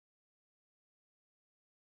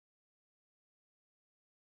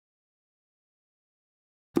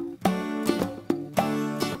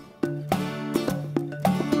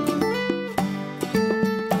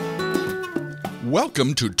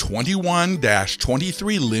Welcome to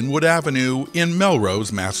 21-23 Linwood Avenue in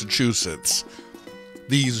Melrose, Massachusetts.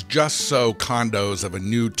 These just-so condos of a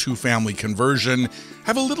new two-family conversion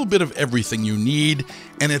have a little bit of everything you need,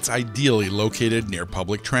 and it's ideally located near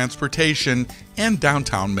public transportation and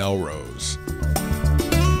downtown Melrose.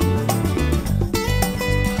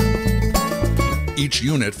 Each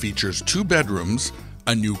unit features 2 bedrooms,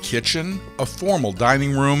 a new kitchen, a formal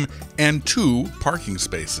dining room, and 2 parking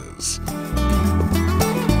spaces.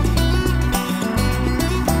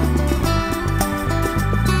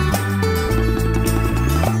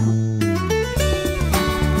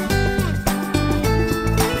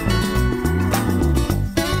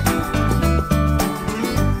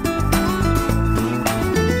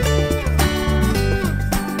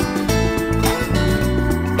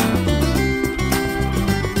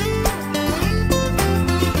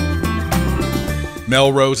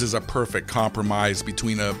 Melrose is a perfect compromise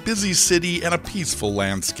between a busy city and a peaceful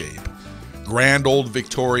landscape. Grand old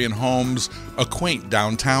Victorian homes, a quaint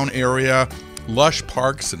downtown area, lush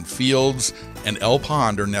parks and fields, and Elk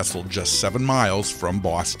Pond are nestled just 7 miles from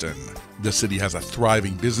Boston. The city has a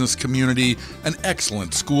thriving business community, an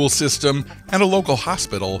excellent school system, and a local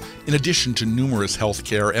hospital, in addition to numerous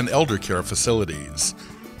healthcare and elder care facilities.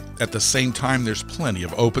 At the same time, there's plenty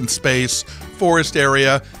of open space, forest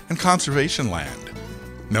area, and conservation land.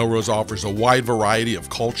 Melrose offers a wide variety of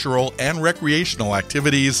cultural and recreational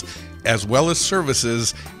activities, as well as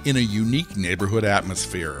services in a unique neighborhood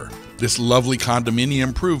atmosphere. This lovely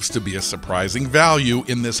condominium proves to be a surprising value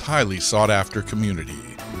in this highly sought-after community.